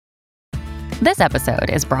This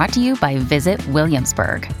episode is brought to you by Visit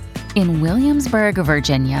Williamsburg. In Williamsburg,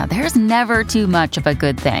 Virginia, there's never too much of a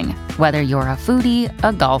good thing. Whether you're a foodie,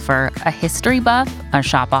 a golfer, a history buff, a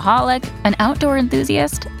shopaholic, an outdoor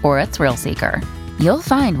enthusiast, or a thrill seeker, you'll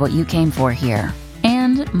find what you came for here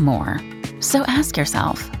and more. So ask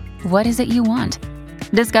yourself, what is it you want?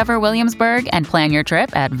 Discover Williamsburg and plan your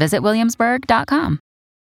trip at visitwilliamsburg.com.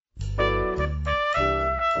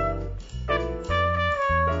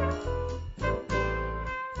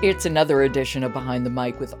 It's another edition of Behind the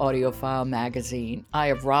Mic with AudioFile Magazine. I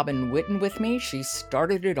have Robin Whitten with me. She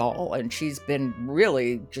started it all, and she's been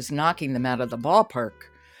really just knocking them out of the ballpark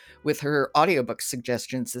with her audiobook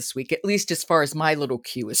suggestions this week, at least as far as my little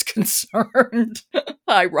queue is concerned.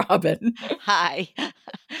 Hi, Robin. Hi.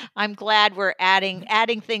 I'm glad we're adding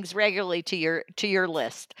things regularly to your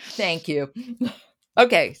list. Thank you.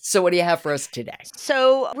 Okay, so what do you have for us today?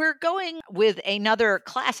 So we're going with another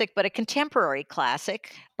classic, but a contemporary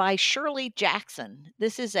classic by Shirley Jackson.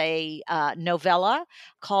 This is a novella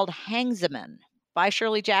called Hangsaman by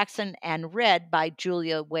Shirley Jackson and read by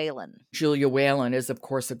Julia Whelan. Julia Whelan is, of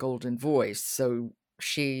course, a golden voice, so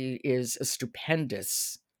she is a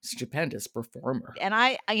stupendous performer. And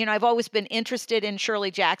I've always been interested in Shirley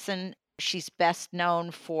Jackson. She's best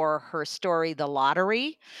known for her story, The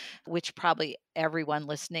Lottery, which probably everyone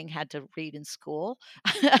listening had to read in school.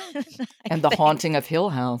 And The Haunting of Hill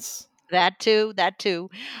House. That too.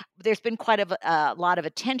 There's been quite a lot of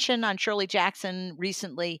attention on Shirley Jackson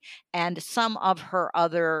recently, and some of her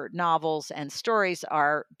other novels and stories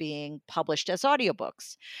are being published as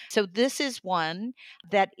audiobooks. So this is one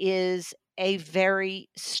that is a very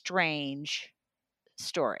strange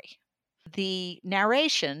story. The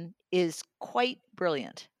narration is quite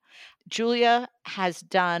brilliant. Julia has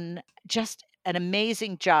done just an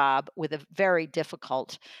amazing job with a very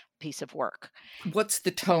difficult piece of work. What's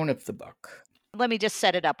the tone of the book? Let me just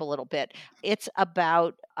set it up a little bit. It's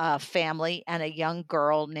about a family and a young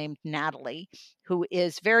girl named Natalie who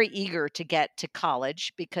is very eager to get to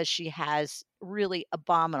college because she has really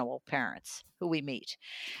abominable parents who we meet.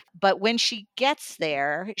 But when she gets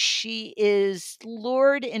there, she is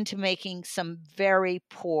lured into making some very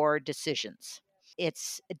poor decisions.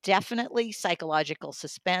 It's definitely psychological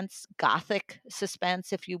suspense, gothic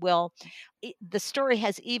suspense, if you will. The story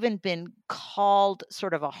has even been called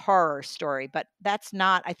sort of a horror story, but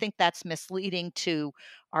I think that's misleading to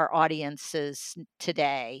our audiences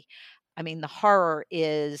today. I mean, the horror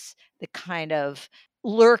is the kind of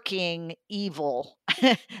lurking evil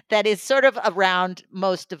that is sort of around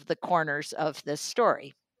most of the corners of this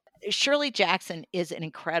story. Shirley Jackson is an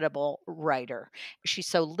incredible writer. She's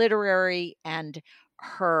so literary, and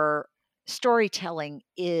her storytelling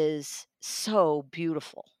is so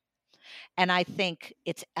beautiful. And I think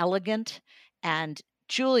it's elegant. And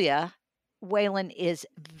Julia Whelan is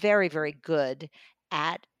very, very good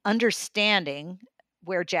at understanding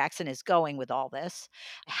where Jackson is going with all this,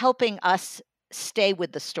 helping us stay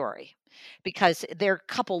with the story because there are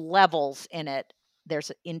a couple levels in it.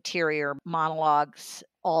 There's interior monologues,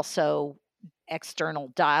 also external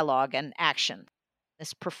dialogue and action.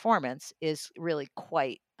 This performance is really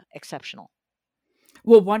quite exceptional.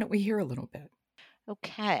 Well, why don't we hear a little bit?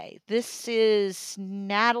 Okay, this is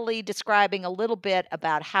Natalie describing a little bit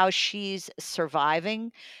about how she's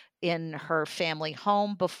surviving in her family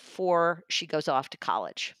home before she goes off to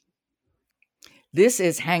college. This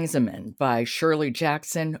is Hangsaman by Shirley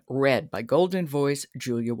Jackson, read by golden voice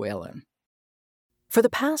Julia Whelan. For the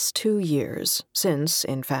past 2 years, since,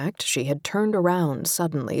 in fact, she had turned around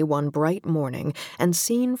suddenly one bright morning and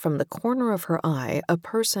seen from the corner of her eye a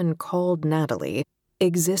person called Natalie,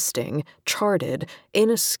 existing, charted,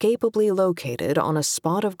 inescapably located on a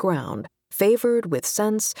spot of ground, favored with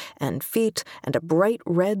sense and feet and a bright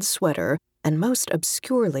red sweater, and most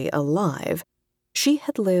obscurely alive, she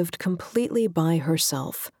had lived completely by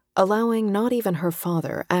herself, allowing not even her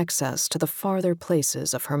father access to the farther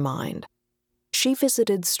places of her mind. She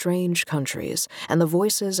visited strange countries, and the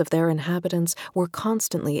voices of their inhabitants were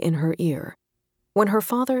constantly in her ear. When her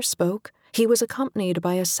father spoke, he was accompanied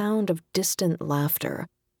by a sound of distant laughter,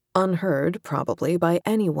 unheard probably by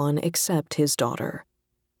anyone except his daughter.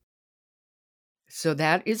 So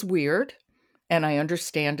that is weird, and I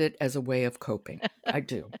understand it as a way of coping. I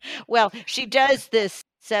do. Well, she does this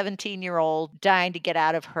 17-year-old dying to get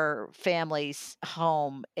out of her family's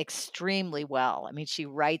home extremely well. I mean, she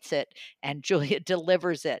writes it and Julia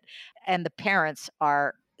delivers it. And the parents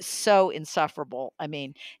are so insufferable. I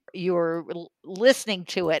mean, you were listening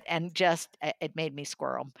to it and just, it made me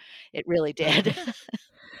squirm. It really did.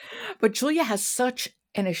 But Julia has such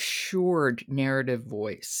an assured narrative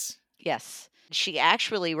voice. Yes. She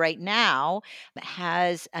actually, right now,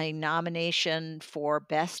 has a nomination for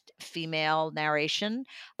Best Female Narration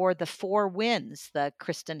for The Four Winds, the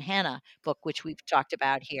Kristen Hanna book, which we've talked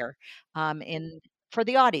about here, in for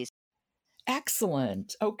the Audies.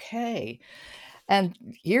 Excellent. Okay. And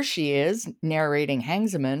here she is narrating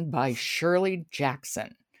Hangsaman by Shirley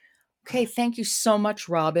Jackson. Okay, thank you so much,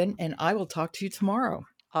 Robin, and I will talk to you tomorrow.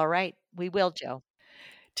 All right, we will, Joe.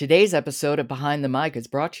 Today's episode of Behind the Mic is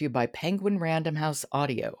brought to you by Penguin Random House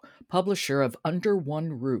Audio, publisher of Under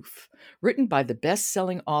One Roof, written by the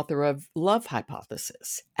best-selling author of Love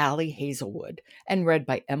Hypothesis, Allie Hazelwood, and read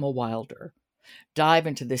by Emma Wilder. Dive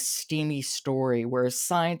into this steamy story where a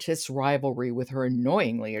scientist's rivalry with her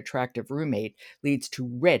annoyingly attractive roommate leads to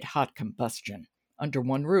red-hot combustion. Under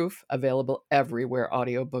One Roof, available everywhere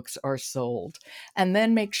audiobooks are sold. And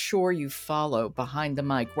then make sure you follow Behind the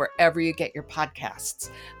Mic wherever you get your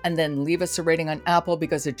podcasts. And then leave us a rating on Apple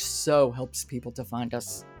because it so helps people to find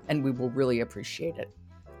us, and we will really appreciate it.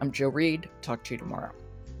 I'm Jo Reed. Talk to you tomorrow.